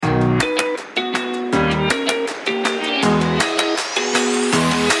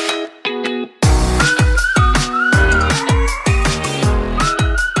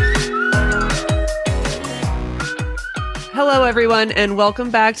everyone, and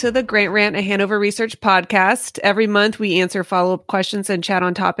welcome back to the Grant Rant, a Hanover Research podcast. Every month, we answer follow-up questions and chat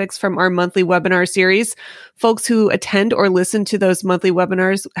on topics from our monthly webinar series. Folks who attend or listen to those monthly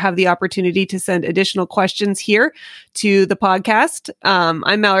webinars have the opportunity to send additional questions here to the podcast.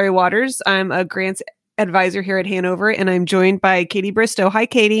 I'm Mallory Waters. I'm a grants advisor here at Hanover, and I'm joined by Katie Bristow. Hi,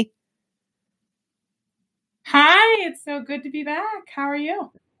 Katie. Hi, it's so good to be back. How are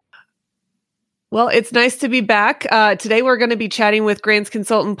you? Well, it's nice to be back. Today, we're going to be chatting with grants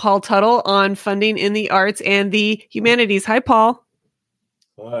consultant Paul Tuttle on funding in the arts and the humanities. Hi, Paul.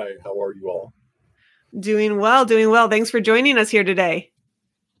 Hi, how are you all? Doing well, doing well. Thanks for joining us here today.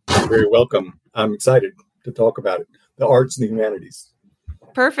 You're very welcome. I'm excited to talk about it, the arts and the humanities.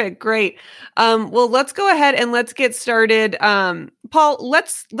 Perfect. Great. Well, let's go ahead and let's get started. Paul,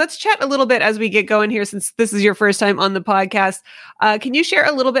 let's chat a little bit as we get going here, since this is your first time on the podcast. Can you share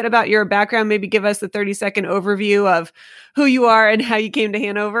a little bit about your background? Maybe give us a 30-second overview of who you are and how you came to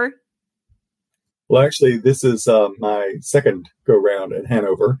Hanover. Well, actually, this is my second go-round at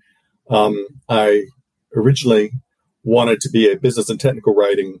Hanover. I originally wanted to be a business and technical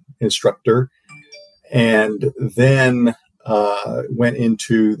writing instructor, and then went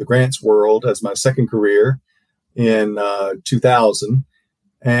into the grants world as my second career in 2000,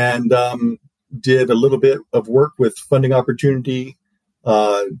 and did a little bit of work with funding opportunity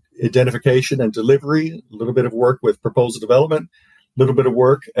identification and delivery, a little bit of work with proposal development, a little bit of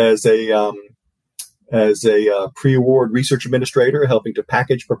work as a pre-award research administrator, helping to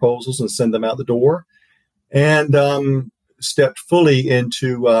package proposals and send them out the door, and stepped fully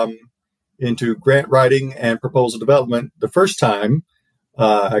into grant writing and proposal development the first time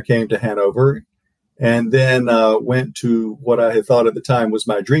I came to Hanover, and then went to what I had thought at the time was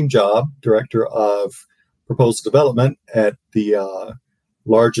my dream job, director of proposal development at the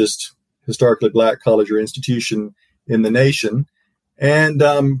largest historically Black college or institution in the nation, and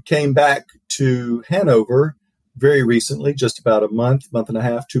came back to Hanover very recently, just about a month and a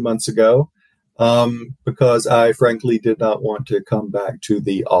half, 2 months ago, because I frankly did not want to come back to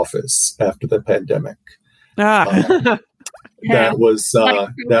the office after the pandemic. That was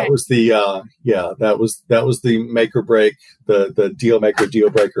the make or break, the deal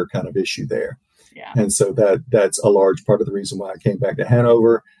breaker kind of issue there. Yeah. And so that's a large part of the reason why I came back to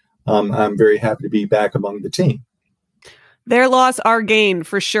Hanover. I'm very happy to be back among the team. Their loss, our gain,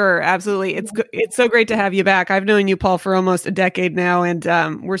 for sure. Absolutely. It's so great to have you back. I've known you, Paul, for almost a decade now, and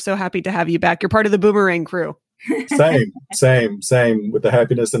we're so happy to have you back. You're part of the boomerang crew. Same with the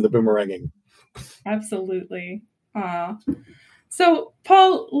happiness and the boomeranging. Absolutely. So,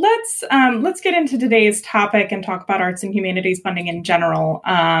 Paul, let's get into today's topic and talk about arts and humanities funding in general.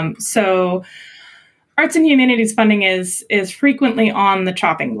 So arts and humanities funding is frequently on the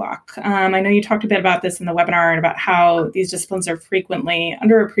chopping block. I know you talked a bit about this in the webinar and about how these disciplines are frequently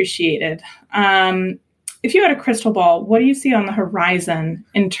underappreciated. If you had a crystal ball, what do you see on the horizon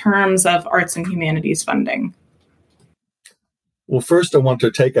in terms of arts and humanities funding? Well, first, I want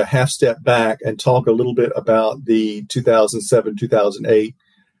to take a half step back and talk a little bit about the 2007-2008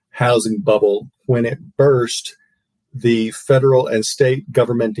 housing bubble. When it burst, the federal and state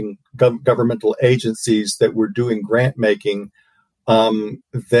governmental agencies that were doing grant making,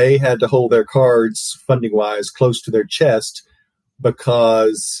 they had to hold their cards funding-wise close to their chest,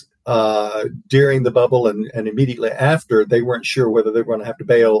 because during the bubble and immediately after, they weren't sure whether they were going to have to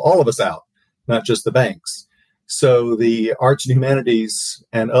bail all of us out, not just the banks. So the arts and humanities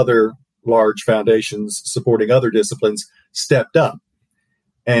and other large foundations supporting other disciplines stepped up.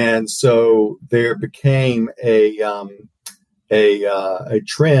 And so there became a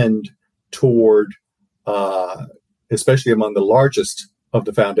trend toward, especially among the largest of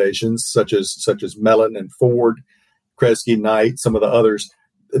the foundations, such as Mellon and Ford, Kresge, Knight, some of the others.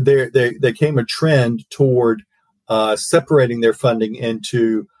 There came a trend toward separating their funding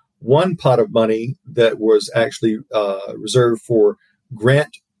into one pot of money that was actually reserved for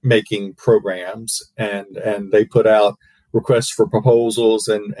grant making programs, and they put out requests for proposals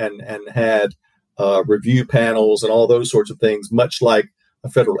and had review panels and all those sorts of things, much like a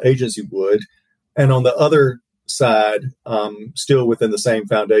federal agency would. And on the other side, still within the same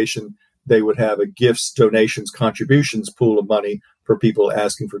foundation, they would have a gifts, donations, contributions pool of money for people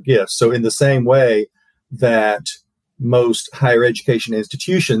asking for gifts. So in the same way that most higher education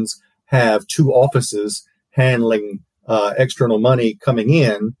institutions have two offices handling external money coming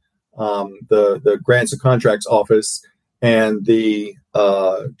in, the grants and contracts office and the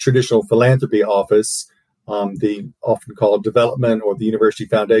traditional philanthropy office, the often called development or the university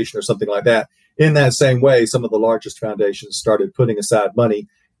foundation or something like that. In that same way, some of the largest foundations started putting aside money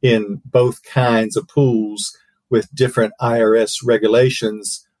in both kinds of pools with different IRS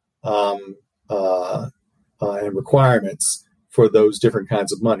regulations and requirements for those different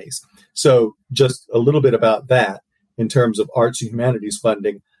kinds of monies. So just a little bit about that in terms of arts and humanities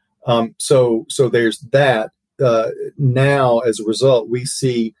funding. So there's that. Now, as a result, we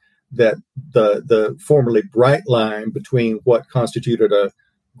see that the formerly bright line between what constituted a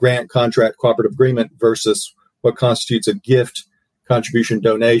grant, contract, cooperative agreement versus what constitutes a gift, contribution,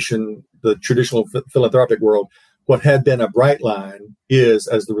 donation, the traditional philanthropic world, what had been a bright line is,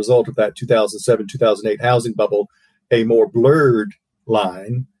 as the result of that 2007-2008 housing bubble, a more blurred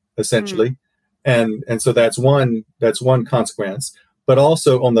line, essentially. And so that's one consequence. But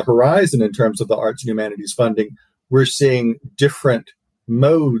also on the horizon, in terms of the arts and humanities funding, we're seeing different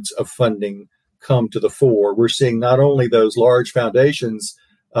modes of funding come to the fore. We're seeing not only those large foundations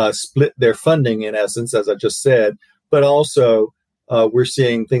split their funding, in essence, as I just said, but also we're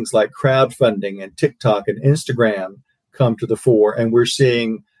seeing things like crowdfunding and TikTok and Instagram come to the fore. And we're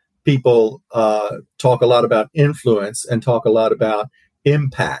seeing people talk a lot about influence and talk a lot about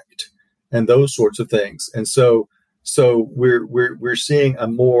impact and those sorts of things. And so we're seeing a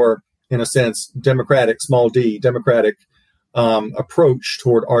more, in a sense, democratic, small d, democratic approach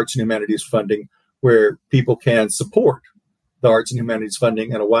toward arts and humanities funding, where people can support the arts and humanities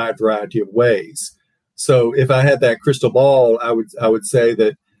funding in a wide variety of ways. So if I had that crystal ball, I would say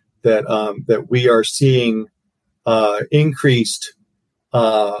that we are seeing increased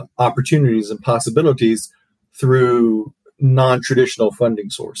opportunities and possibilities through non-traditional funding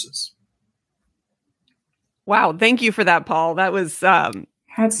sources. Wow, thank you for that, Paul. That was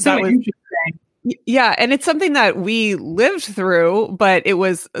that's so interesting. Yeah, and it's something that we lived through, but it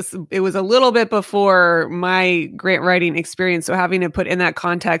was a little bit before my grant writing experience. So having to put in that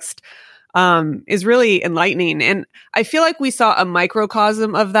context is really enlightening. And I feel like we saw a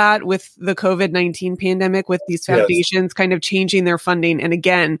microcosm of that with the COVID-19 pandemic, with these foundations kind of changing their funding and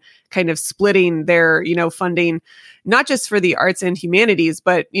again, kind of splitting their, funding, not just for the arts and humanities,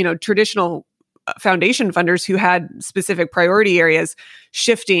 but, traditional foundation funders who had specific priority areas,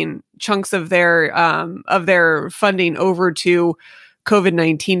 shifting chunks of their funding over to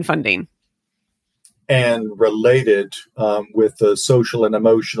COVID-19 funding. And related with the social and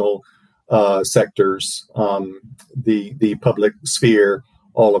emotional sectors, the public sphere,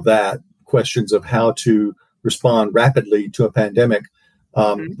 all of that, questions of how to respond rapidly to a pandemic,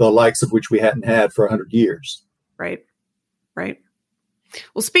 the likes of which we hadn't had for 100 years. Right.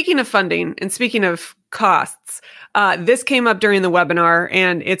 Well, speaking of funding and speaking of costs, this came up during the webinar,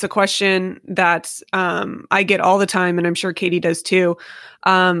 and it's a question that I get all the time, and I'm sure Katie does too.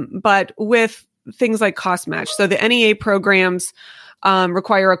 But with things like cost match, so the NEA programs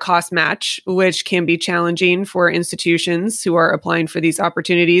require a cost match, which can be challenging for institutions who are applying for these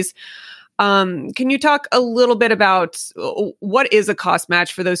opportunities. Can you talk a little bit about what is a cost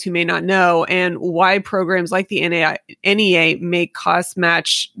match for those who may not know, and why programs like the NEA make cost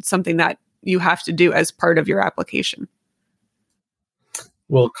match something that you have to do as part of your application?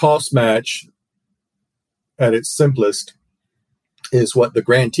 Well, cost match at its simplest is what the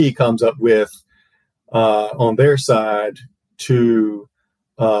grantee comes up with on their side to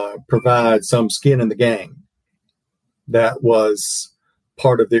provide some skin in the game. That was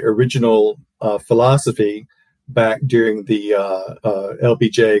part of the original philosophy back during the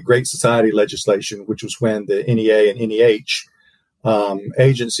LBJ Great Society legislation, which was when the NEA and NEH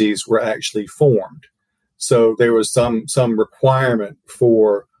agencies were actually formed. So there was some requirement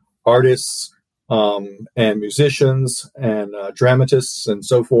for artists and musicians and dramatists and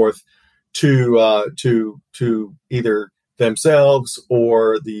so forth to either themselves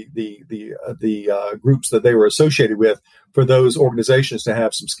or the groups that they were associated with, for those organizations to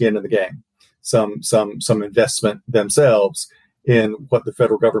have some skin in the game, some investment themselves in what the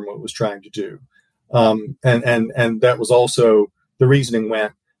federal government was trying to do. And that was also, the reasoning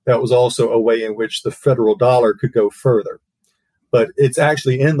went, that was also a way in which the federal dollar could go further. But it's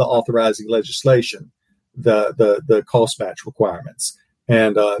actually in the authorizing legislation, the cost match requirements.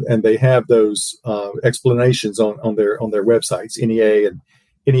 And they have those explanations on their websites, NEA and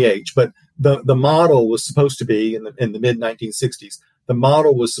NEH. But the model was supposed to be in the mid 1960s. The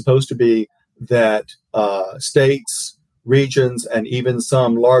model was supposed to be that states, regions, and even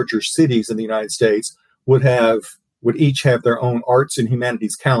some larger cities in the United States would each have their own arts and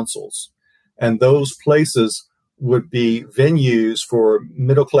humanities councils, and those places would be venues for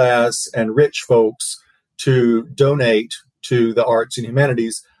middle class and rich folks to donate to the arts and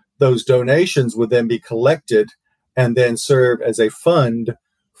humanities. Those donations would then be collected and then serve as a fund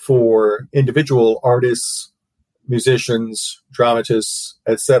for individual artists, musicians, dramatists,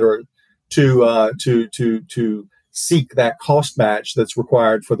 etc., to seek that cost match that's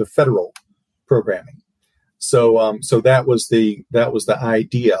required for the federal programming. So that was the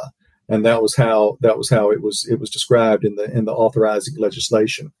idea, and that was how it was described in the authorizing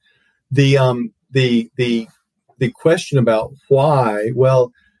legislation. The question about why,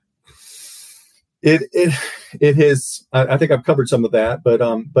 well, it has. I think I've covered some of that, but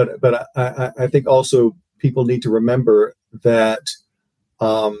I think also people need to remember that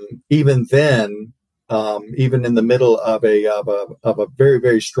even then, even in the middle of a very,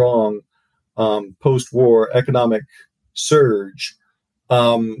 very strong post-war economic surge,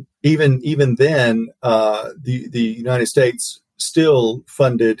 even then, the United States still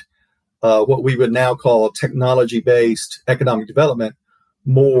funded what we would now call technology-based economic development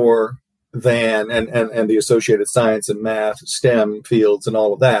more than and the associated science and math, STEM fields, and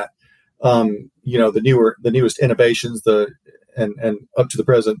all of that. The newest innovations, and up to the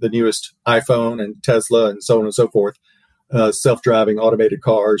present, the newest iPhone and Tesla and so on and so forth, self-driving automated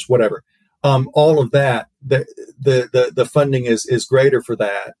cars, whatever. All of that, the funding is greater for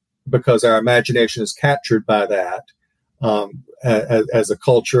that because our imagination is captured by that as a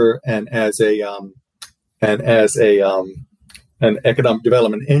culture and as an economic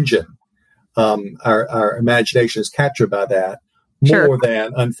development engine. Our imagination is captured by that more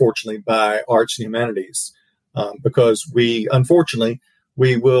than, unfortunately, by arts and humanities, because we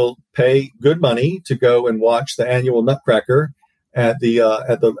will pay good money to go and watch the annual Nutcracker at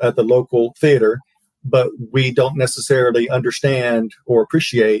the local theater, but we don't necessarily understand or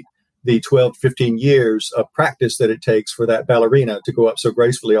appreciate the 12 to 15 years of practice that it takes for that ballerina to go up so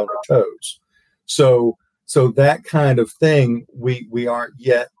gracefully on her toes. So that kind of thing, we aren't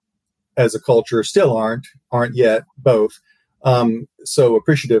yet, as a culture, still aren't yet both so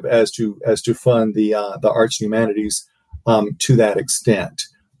appreciative as to fund the arts and humanities to that extent.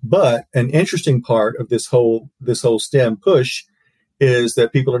 But an interesting part of this whole STEM push is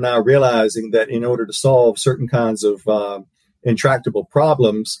that people are now realizing that in order to solve certain kinds of intractable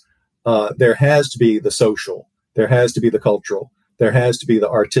problems, there has to be the social, there has to be the cultural, there has to be the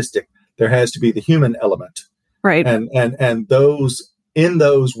artistic, there has to be the human element. Right. And those, in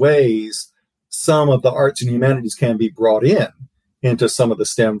those ways, some of the arts and humanities can be brought into some of the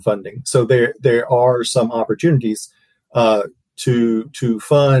STEM funding. So there are some opportunities to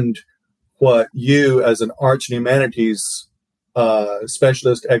fund what you, as an arts and humanities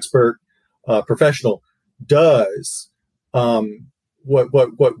specialist, expert, professional, does.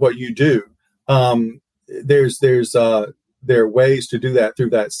 What you do. There are ways to do that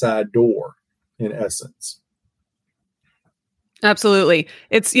through that side door, in essence. Absolutely.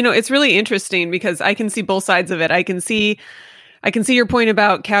 It's really interesting because I can see both sides of it. I can see your point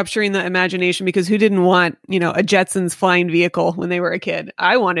about capturing the imagination, because who didn't want, a Jetsons flying vehicle when they were a kid?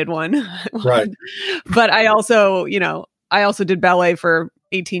 I wanted one. Right. But I also did ballet for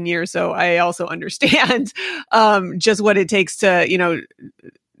 18 years. So I also understand just what it takes to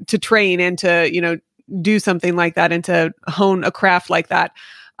train and to, do something like that and to hone a craft like that.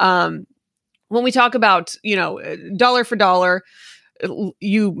 When we talk about, dollar for dollar,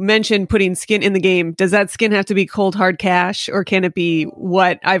 you mentioned putting skin in the game. Does that skin have to be cold, hard cash, or can it be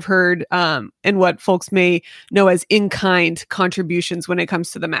what I've heard and what folks may know as in-kind contributions when it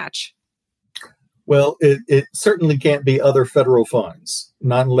comes to the match? Well, it certainly can't be other federal funds,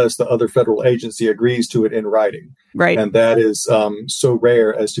 not unless the other federal agency agrees to it in writing. Right. And that is so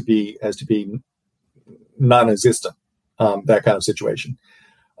rare as to be non-existent, that kind of situation.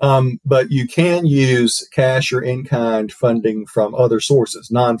 But you can use cash or in-kind funding from other sources,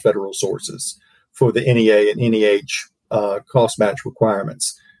 non-federal sources, for the NEA and NEH cost match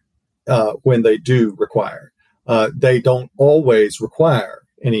requirements when they do require. They don't always require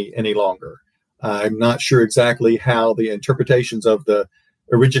any longer. I'm not sure exactly how the interpretations of the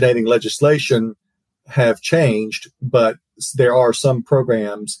originating legislation have changed, but there are some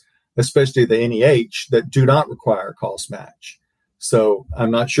programs, especially the NEH, that do not require cost match. So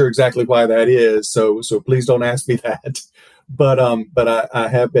I'm not sure exactly why that is. So please don't ask me that. But I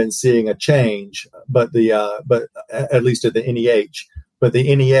have been seeing a change. But at least at the NEH. But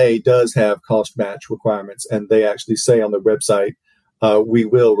the NEA does have cost match requirements, and they actually say on the website, we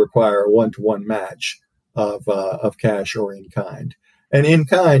will require a 1-to-1 match of cash or in kind. And in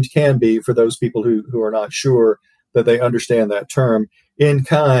kind can be, for those people who are not sure that they understand that term, in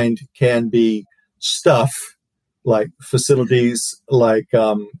kind can be stuff like facilities, like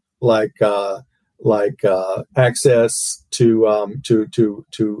access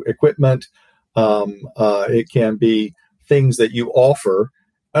to equipment. It can be things that you offer,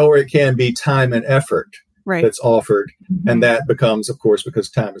 or it can be time and effort. Right. That's offered. Mm-hmm. And that becomes, of course,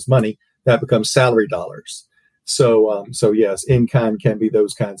 because time is money, that becomes salary dollars. So yes, in-kind can be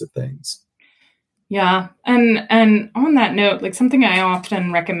those kinds of things. Yeah. And on that note, like something I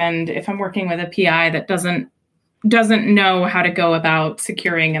often recommend if I'm working with a PI that doesn't know how to go about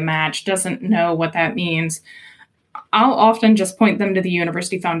securing a match, doesn't know what that means, I'll often just point them to the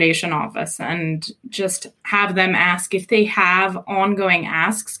University Foundation office and just have them ask if they have ongoing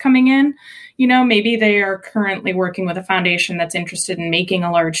asks coming in. Maybe they are currently working with a foundation that's interested in making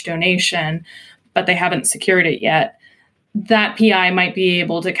a large donation, but they haven't secured it yet. That PI might be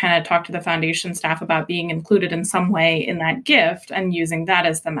able to kind of talk to the foundation staff about being included in some way in that gift and using that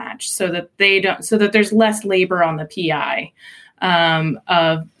as the match so that there's less labor on the PI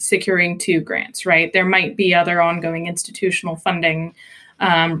of securing 2 grants, right? There might be other ongoing institutional funding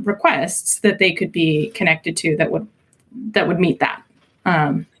requests that they could be connected to that would meet that.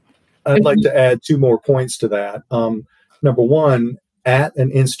 I'd like to add 2 more points to that. Number one, at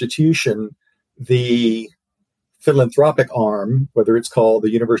an institution, the philanthropic arm, whether it's called the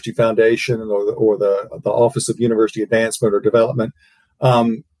University Foundation or the Office of University Advancement or Development,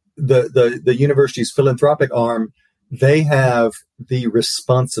 the university's philanthropic arm, they have the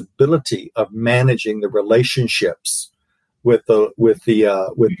responsibility of managing the relationships with the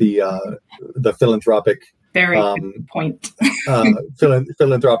philanthropic point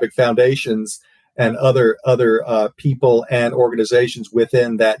philanthropic foundations and other people and organizations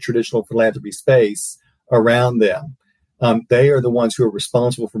within that traditional philanthropy space around them. They are the ones who are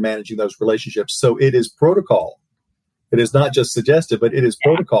responsible for managing those relationships. So it is protocol. It is not just suggested, but it is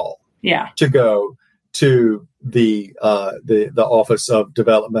protocol to go to the Office of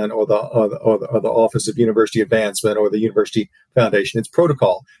Development or the Office of University Advancement or the University Foundation. It's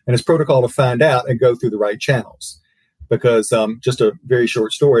protocol, and it's protocol to find out and go through the right channels. Because just a very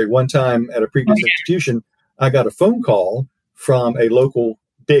short story. One time at a previous institution, I got a phone call from a local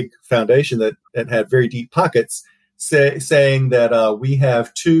big foundation that had very deep pockets, saying that we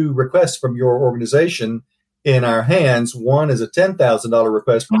have 2 requests from your organization in our hands. One is a $10,000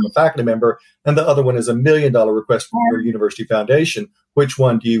 request from a faculty member, and the other one is a $1 million request from your university foundation. Which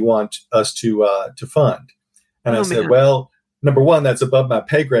one do you want us to fund? And I said, well, number one, that's above my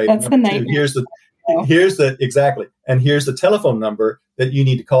pay grade. That's the nightmare. Here's the telephone number that you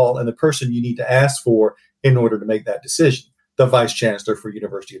need to call and the person you need to ask for in order to make that decision. The Vice Chancellor for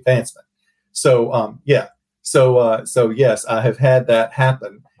University Advancement. So yes, I have had that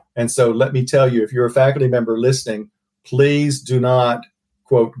happen. And so let me tell you, if you're a faculty member listening, please do not,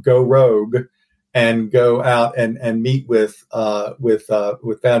 quote, go rogue and go out and meet with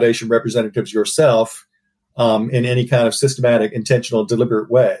foundation representatives yourself in any kind of systematic, intentional,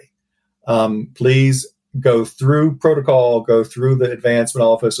 deliberate way. Please go through protocol, go through the advancement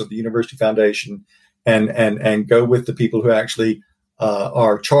office of the University Foundation, and go with the people who actually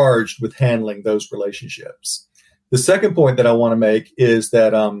are charged with handling those relationships. The second point that I want to make is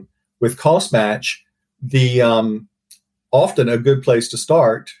that with cost match, the often a good place to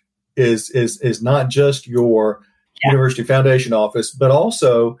start is not just your University Foundation office, but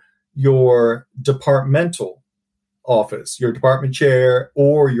also your departmental office, your department chair,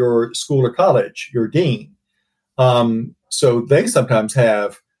 or your school or college, your dean. So they sometimes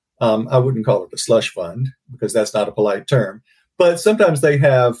have, I wouldn't call it a slush fund because that's not a polite term, but sometimes they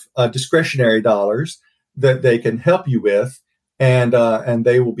have discretionary dollars that they can help you with, and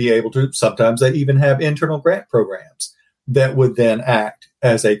they will be able to. Sometimes they even have internal grant programs that would then act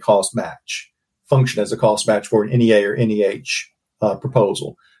as a cost match, function as a cost match for an NEA or NEH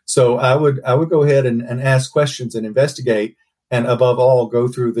proposal. So I would go ahead and ask questions and investigate, and above all, go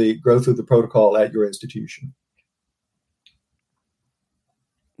through the protocol at your institution.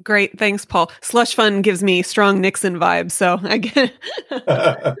 Great. Thanks, Paul. Slush fund gives me strong Nixon vibes. So I get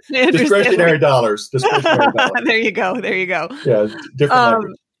discretionary dollars. There you go. Yeah,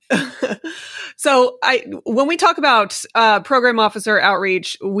 different language. So when we talk about program officer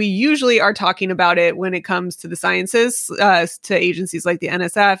outreach, we usually are talking about it when it comes to the sciences, to agencies like the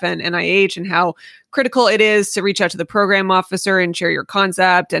NSF and NIH, and how critical it is to reach out to the program officer and share your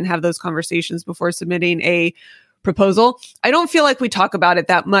concept and have those conversations before submitting a proposal. I don't feel like we talk about it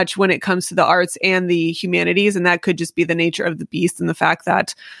that much when it comes to the arts and the humanities, and that could just be the nature of the beast and the fact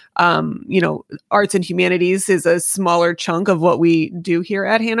that, arts and humanities is a smaller chunk of what we do here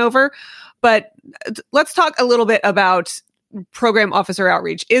at Hanover. But let's talk a little bit about program officer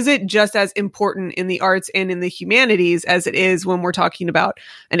outreach. Is it just as important in the arts and in the humanities as it is when we're talking about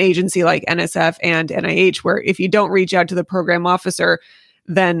an agency like NSF and NIH, where if you don't reach out to the program officer,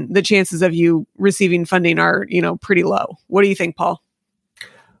 then the chances of you receiving funding are, pretty low. What do you think, Paul?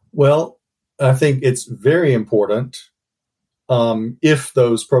 Well, I think it's very important if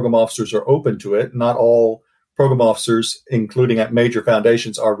those program officers are open to it. Not all program officers, including at major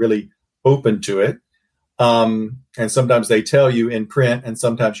foundations, are really open to it. And sometimes they tell you in print, and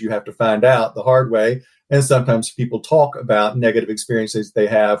sometimes you have to find out the hard way. And sometimes people talk about negative experiences they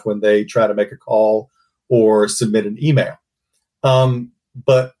have when they try to make a call or submit an email.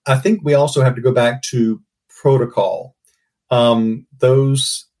 But I think we also have to go back to protocol.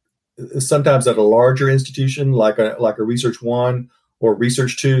 Those sometimes at a larger institution like a Research 1 or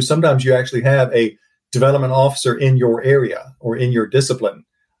Research 2, sometimes you actually have a development officer in your area or in your discipline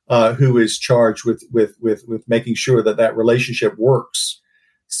who is charged with making sure that relationship works.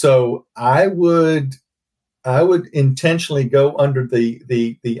 So I would intentionally go under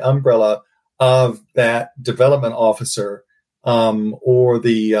the umbrella of that development officer or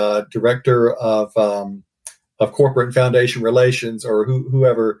the director of corporate and foundation relations, or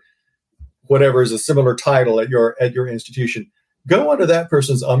whatever is a similar title at your institution. Go under that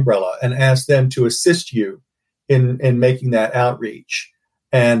person's umbrella and ask them to assist you in making that outreach,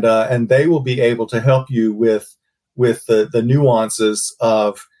 and they will be able to help you with the nuances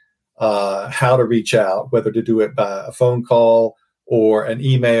of how to reach out, whether to do it by a phone call or an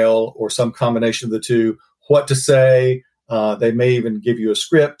email or some combination of the two, what to say. They may even give you a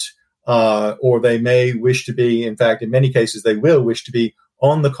script, or they may wish to be, in fact, in many cases, they will wish to be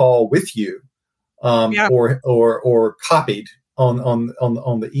on the call with you, or copied on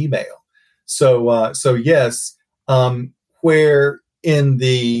the email. So yes, where in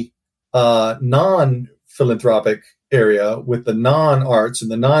the non-philanthropic area, with the non-arts and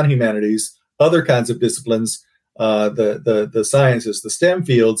the non-humanities, other kinds of disciplines, the sciences, the STEM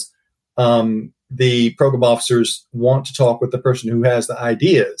fields, the program officers want to talk with the person who has the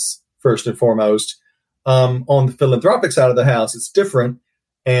ideas first and foremost. On the philanthropic side of the house, it's different.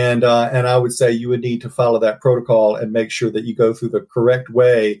 And I would say you would need to follow that protocol and make sure that you go through the correct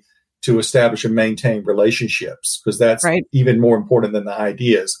way to establish and maintain relationships, because that's even more important than the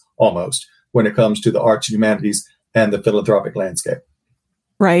ideas almost when it comes to the arts and humanities and the philanthropic landscape.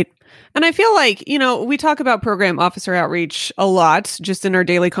 Right. And I feel like, we talk about program officer outreach a lot just in our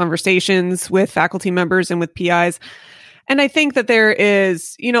daily conversations with faculty members and with PIs. And I think that there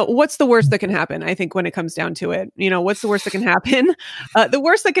is, what's the worst that can happen? I think when it comes down to it, what's the worst that can happen? The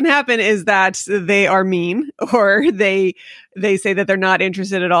worst that can happen is that they are mean, or they say that they're not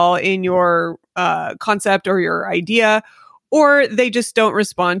interested at all in your concept or your idea, or they just don't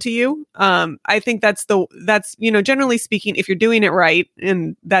respond to you. I think that's generally speaking, if you're doing it right,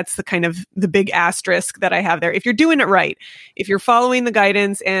 and that's the kind of the big asterisk that I have there. If you're doing it right, if you're following the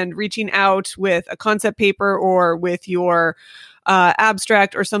guidance and reaching out with a concept paper or with your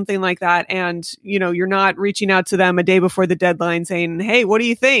abstract or something like that, and you're not reaching out to them a day before the deadline saying, "Hey, what do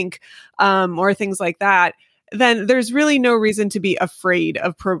you think?" Or things like that, then there's really no reason to be afraid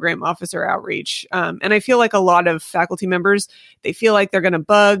of program officer outreach. And I feel like a lot of faculty members, they feel like they're going to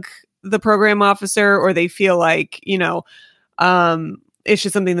bug the program officer, or they feel like, it's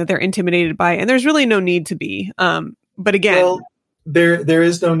just something that they're intimidated by. And there's really no need to be. But again, there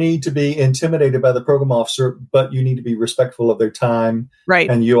is no need to be intimidated by the program officer, but you need to be respectful of their time. Right.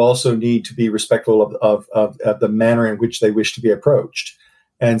 And you also need to be respectful of the manner in which they wish to be approached.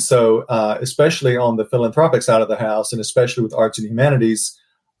 And so, especially on the philanthropic side of the house, and especially with arts and humanities,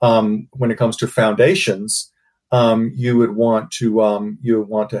 when it comes to foundations, you would want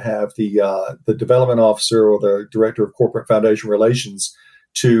to have the development officer or the director of corporate foundation relations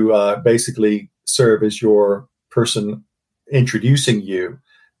to basically serve as your person introducing you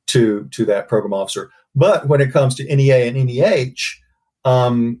to that program officer. But when it comes to NEA and NEH,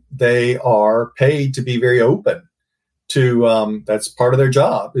 they are paid to be very open. That's part of their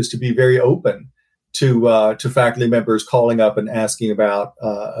job, is to be very open to faculty members calling up and asking about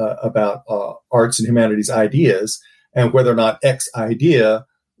arts and humanities ideas, and whether or not X idea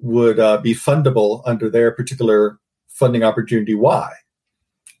would be fundable under their particular funding opportunity Y.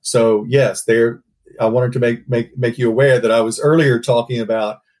 So yes, I wanted to make you aware that I was earlier talking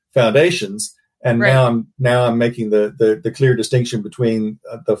about foundations, and now I'm making the clear distinction between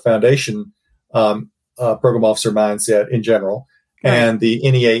the foundation program officer mindset in general and the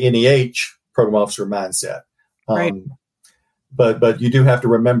NEA, NEH program officer mindset. But you do have to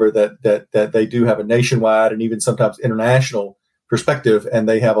remember that they do have a nationwide and even sometimes international perspective, and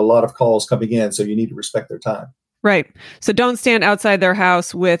they have a lot of calls coming in, so you need to respect their time. Right. So don't stand outside their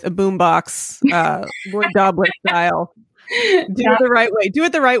house with a boombox, Lord Dobler style. Do it the right way. Do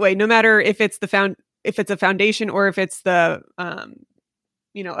it the right way, no matter if it's if it's a foundation or if it's the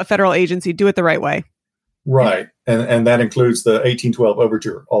a federal agency. Do it the right way. Right. And that includes the 1812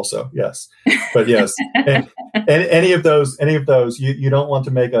 overture also. Yes. But yes. any of those, you don't want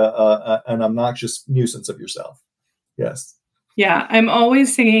to make an obnoxious nuisance of yourself. Yes. Yeah, I'm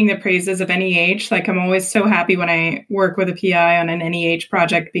always singing the praises of NEH. Like, I'm always so happy when I work with a PI on an NEH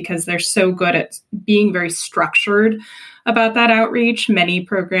project because they're so good at being very structured about that outreach. Many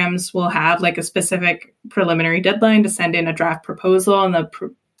programs will have like a specific preliminary deadline to send in a draft proposal, and the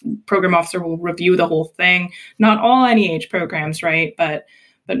program officer will review the whole thing. Not all NEH programs, right? But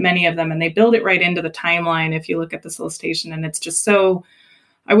many of them, and they build it right into the timeline if you look at the solicitation. And it's just so,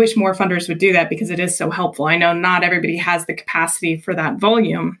 I wish more funders would do that because it is so helpful. I know not everybody has the capacity for that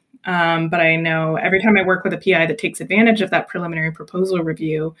volume, but I know every time I work with a PI that takes advantage of that preliminary proposal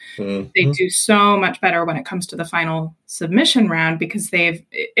review, they do so much better when it comes to the final submission round because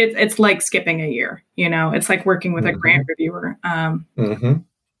it's like skipping a year. It's like working with a grant reviewer.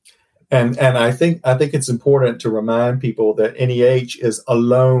 And I think it's important to remind people that NEH is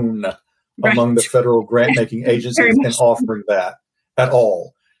alone among the federal grant making agencies in offering that at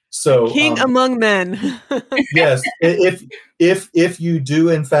all. So king among men. Yes, if you do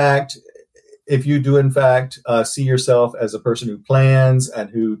in fact see yourself as a person who plans and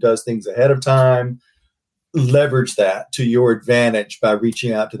who does things ahead of time, leverage that to your advantage by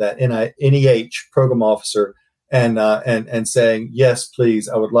reaching out to that NEH program officer and saying, yes, please,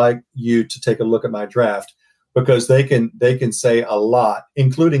 I would like you to take a look at my draft, because they can say a lot,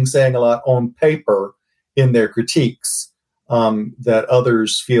 including saying a lot on paper in their critiques that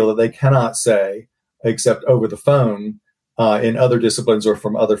others feel that they cannot say except over the phone in other disciplines or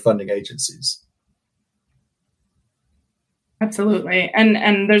from other funding agencies. Absolutely.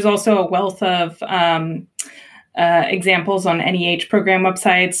 And there's also a wealth of examples on NEH program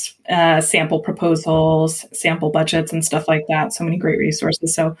websites, sample proposals, sample budgets, and stuff like that. So many great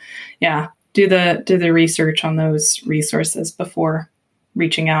resources. So yeah, do the research on those resources before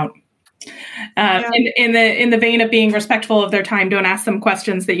reaching out. In the vein of being respectful of their time, don't ask them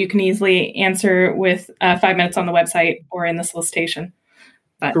questions that you can easily answer with 5 minutes on the website or in the solicitation.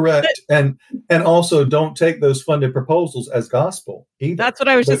 Correct. And also don't take those funded proposals as gospel either. That's what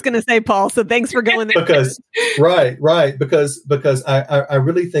I was just going to say, Paul. So thanks for going there. Because I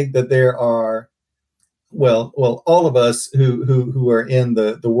really think that there are, well, all of us who are in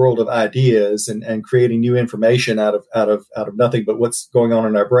the world of ideas and creating new information out of nothing but what's going on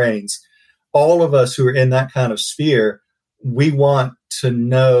in our brains. All of us who are in that kind of sphere, we want to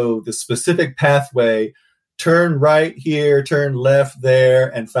know the specific pathway. Turn right here, turn left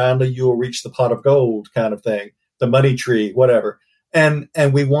there, and finally you will reach the pot of gold kind of thing, the money tree, whatever. And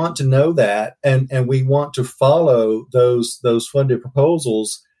we want to know that, and we want to follow those funded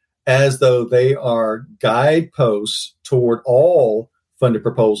proposals as though they are guideposts toward all funded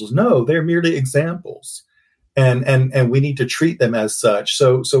proposals. No, they're merely examples. And we need to treat them as such.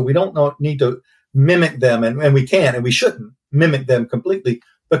 So we don't need to mimic them, and we can't and we shouldn't mimic them completely,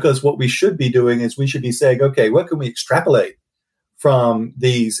 because what we should be doing is we should be saying, okay, what can we extrapolate from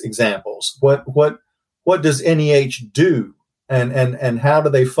these examples? What does NEH do, and how do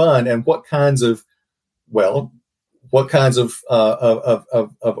they fund, and what kinds of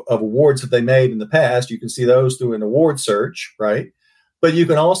awards have they made in the past? You can see those through an award search, right? But you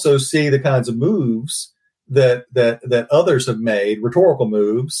can also see the kinds of moves that others have made, rhetorical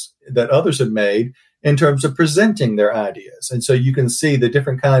moves that others have made in terms of presenting their ideas. And so you can see the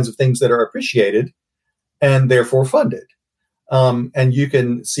different kinds of things that are appreciated and therefore funded. And you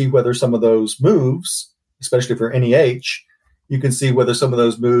can see whether some of those moves, especially for NEH, you can see whether some of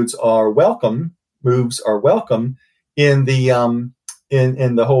those moves are welcome in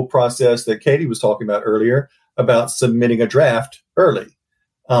the whole process that Katie was talking about earlier about submitting a draft early.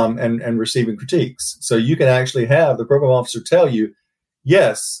 And receiving critiques. So you can actually have the program officer tell you,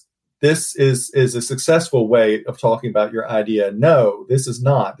 yes, this is a successful way of talking about your idea. No, this is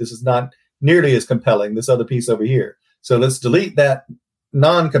not. This is not nearly as compelling, this other piece over here. So let's delete that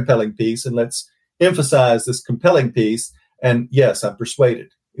non-compelling piece and let's emphasize this compelling piece. And yes, I'm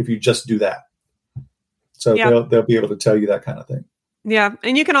persuaded if you just do that. So they'll be able to tell you that kind of thing. Yeah.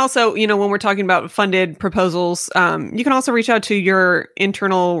 And you can also, when we're talking about funded proposals, you can also reach out to your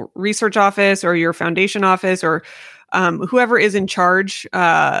internal research office or your foundation office or whoever is in charge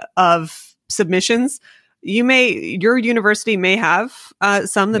of submissions. Your university may have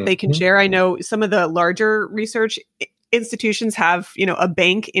some that they can share. I know some of the larger research institutions have, a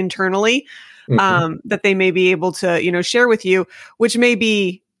bank internally that they may be able to, share with you, which may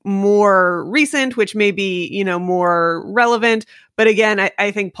be more recent, which may be, more relevant. But again,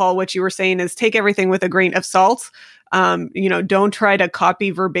 I think, Paul, what you were saying is take everything with a grain of salt. Don't try to copy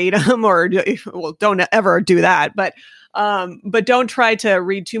verbatim don't ever do that. But don't try to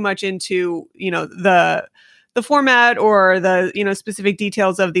read too much into, the the format or the, specific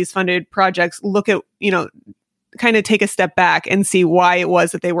details of these funded projects, look at, kind of take a step back and see why it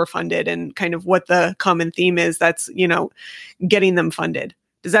was that they were funded and kind of what the common theme is that's, getting them funded.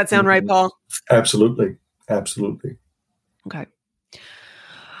 Does that sound right, Paul? Absolutely. Absolutely. Okay.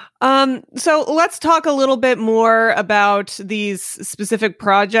 So let's talk a little bit more about these specific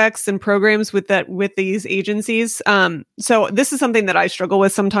projects and programs with these agencies. So this is something that I struggle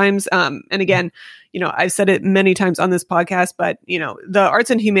with sometimes. And again, I've said it many times on this podcast, but the arts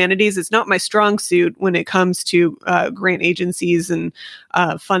and humanities is not my strong suit when it comes to grant agencies and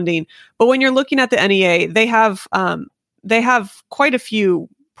funding. But when you're looking at the NEA, they have quite a few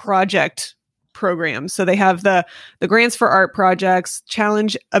project programs. So they have the Grants for Art Projects,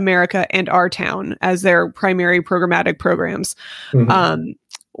 Challenge America, and Our Town as their primary programmatic programs. Mm-hmm.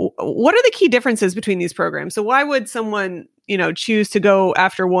 What are the key differences between these programs? So why would someone, choose to go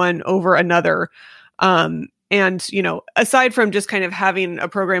after one over another? And, aside from just kind of having a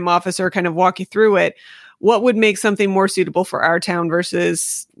program officer kind of walk you through it, what would make something more suitable for Our Town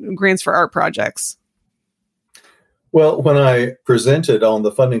versus Grants for Art Projects? Well, when I presented on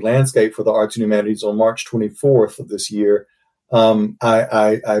the funding landscape for the arts and humanities on March 24th of this year,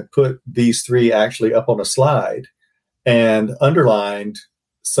 I put these three actually up on a slide and underlined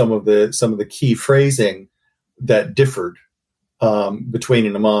some of the key phrasing that differed between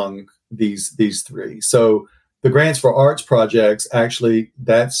and among these three. So the Grants for Arts Projects, actually,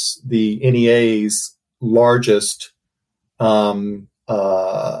 that's the NEA's largest funding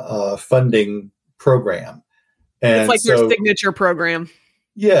program. And it's like their signature program.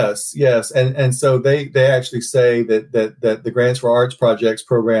 Yes. And so they actually say that the Grants for Arts Projects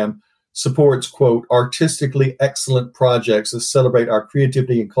program supports, quote, artistically excellent projects that celebrate our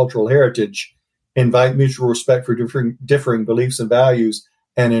creativity and cultural heritage, invite mutual respect for differing beliefs and values,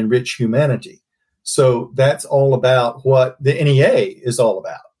 and enrich humanity. So that's all about what the NEA is all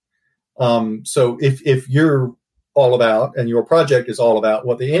about. So if you're all about, and your project is all about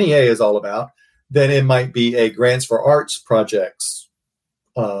what the NEA is all about, then it might be a Grants for Arts Projects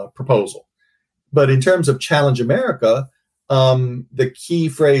proposal. But in terms of Challenge America, the key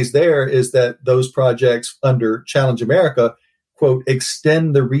phrase there is that those projects under Challenge America, quote,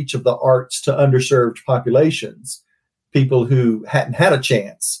 extend the reach of the arts to underserved populations, people who hadn't had a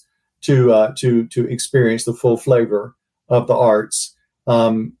chance to experience the full flavor of the arts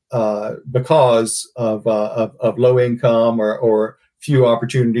because of low income or few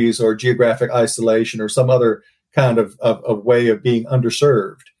opportunities or geographic isolation or some other kind of way of being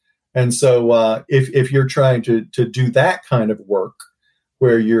underserved. And so if you're trying to do that kind of work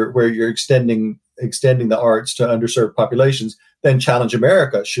where you're extending the arts to underserved populations, then Challenge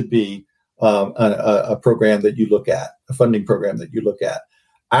America should be a program that you look at, a funding program that you look at.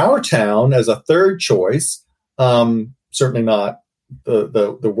 Our Town as a third choice, certainly not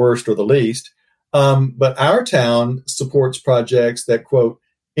the worst or the least, but Our Town supports projects that, quote,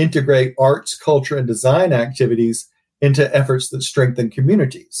 integrate arts, culture, and design activities into efforts that strengthen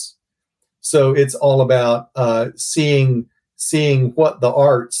communities. So it's all about seeing what the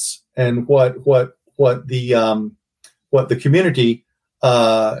arts and what the community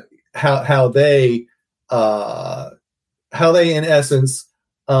how they in essence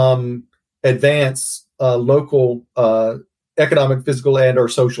advance local economic, physical, and or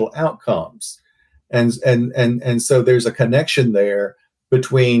social outcomes. And so there's a connection there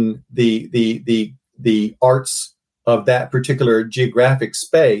between the arts of that particular geographic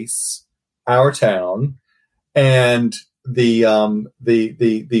space, Our Town, and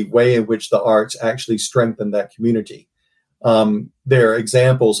the way in which the arts actually strengthen that community. There are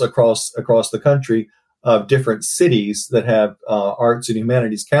examples across the country of different cities that have arts and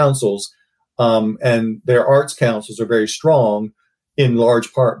humanities councils, and their arts councils are very strong, in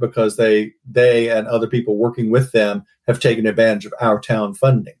large part because they and other people working with them have taken advantage of Our Town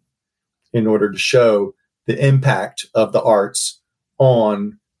funding in order to show the impact of the arts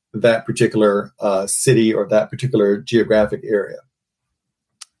on that particular city or that particular geographic area.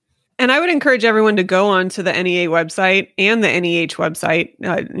 And I would encourage everyone to go onto the NEA website and the NEH website,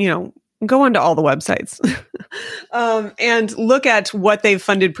 go onto all the websites and look at what they've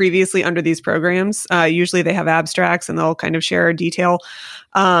funded previously under these programs. Usually they have abstracts and they'll kind of share detail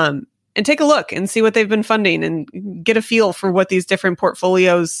and take a look and see what they've been funding and get a feel for what these different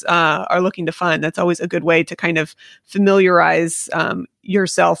portfolios are looking to fund. That's always a good way to kind of familiarize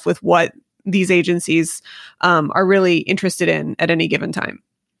yourself with what these agencies are really interested in at any given time.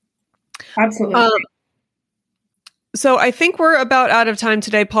 Absolutely. So I think we're about out of time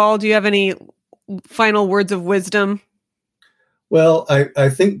today. Paul, do you have any final words of wisdom? Well, I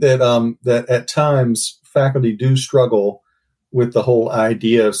think that that at times faculty do struggle with the whole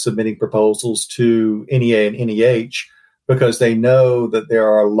idea of submitting proposals to NEA and NEH because they know that there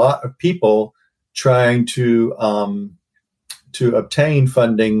are a lot of people trying to obtain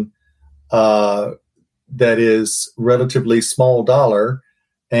funding that is relatively small dollar,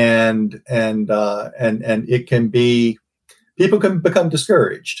 and it can be, people can become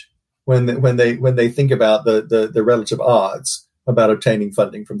discouraged when they think about the relative odds about obtaining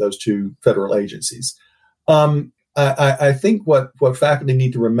funding from those two federal agencies. I think what faculty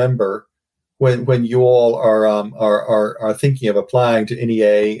need to remember when you all are thinking of applying to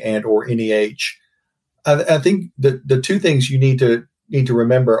NEA and or NEH, I think the two things you need to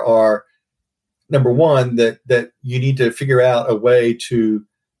remember are, number one, that you need to figure out a way to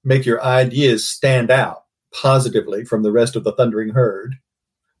make your ideas stand out positively from the rest of the thundering herd,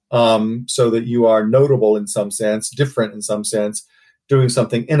 so that you are notable in some sense, different in some sense, doing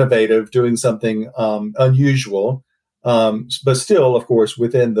something innovative, doing something unusual, but still, of course,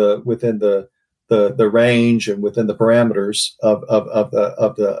 within the range and within the parameters of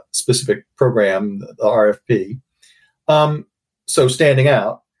the specific program, the RFP. So standing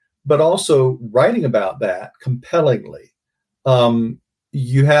out, but also writing about that compellingly.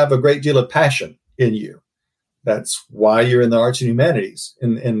 You have a great deal of passion in you. That's why you're in the arts and humanities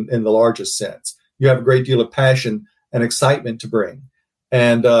in the largest sense. You have a great deal of passion and excitement to bring,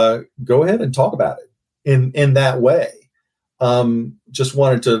 and go ahead and talk about it in that way. Just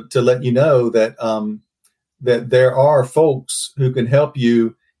wanted to let you know that that there are folks who can help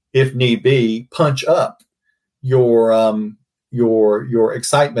you, if need be, punch up your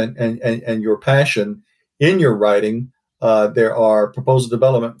excitement and your passion in your writing. There are proposal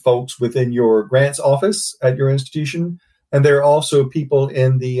development folks within your grants office at your institution, and there are also people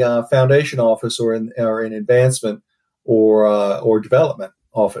in the foundation office or in advancement or development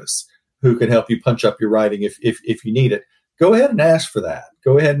office who can help you punch up your writing if you need it. Go ahead and ask for that.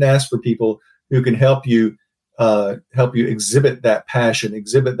 Go ahead and ask for people who can help you exhibit that passion,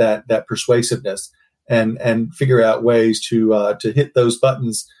 exhibit that persuasiveness, and figure out ways to hit those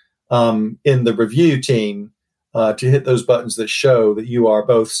buttons in the review team, to hit those buttons that show that you are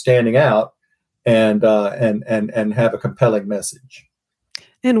both standing out and have a compelling message.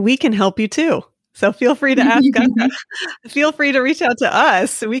 And we can help you too. So feel free to ask us. Feel free to reach out to us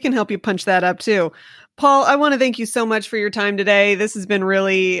so we can help you punch that up too. Paul, I want to thank you so much for your time today. This has been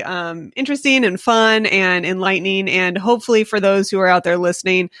really interesting and fun and enlightening. And hopefully for those who are out there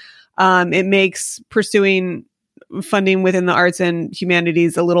listening, it makes pursuing funding within the arts and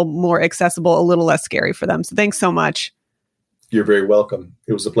humanities a little more accessible, a little less scary for them. So thanks so much. You're very welcome.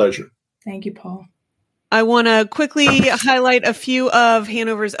 It was a pleasure. Thank you, Paul. I want to quickly highlight a few of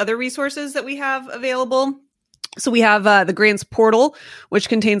Hanover's other resources that we have available. So we have the grants portal, which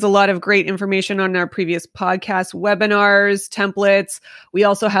contains a lot of great information on our previous podcast, webinars, templates. We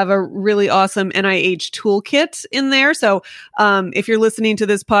also have a really awesome NIH toolkit in there. So if you're listening to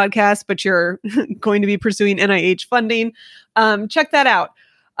this podcast, but you're going to be pursuing NIH funding, check that out.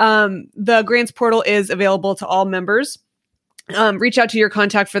 The grants portal is available to all members. Reach out to your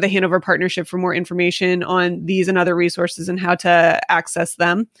contact for the Hanover Partnership for more information on these and other resources and how to access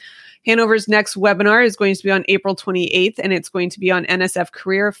them. Hanover's next webinar is going to be on April 28th, and it's going to be on NSF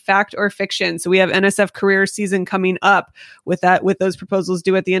Career, Fact or Fiction. So we have NSF Career season coming up with those proposals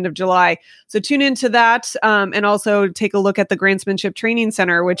due at the end of July. So tune into that, and also take a look at the Grantsmanship Training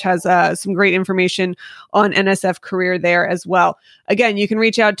Center, which has some great information on NSF Career there as well. Again, you can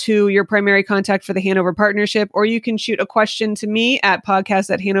reach out to your primary contact for the Hanover Partnership, or you can shoot a question to me at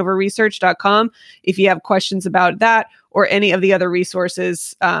podcast@hanoverresearch.com if you have questions about that or any of the other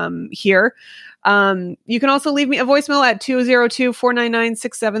resources here. You can also leave me a voicemail at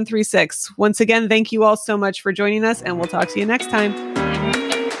 202-499-6736. Once again, thank you all so much for joining us, and we'll talk to you next time.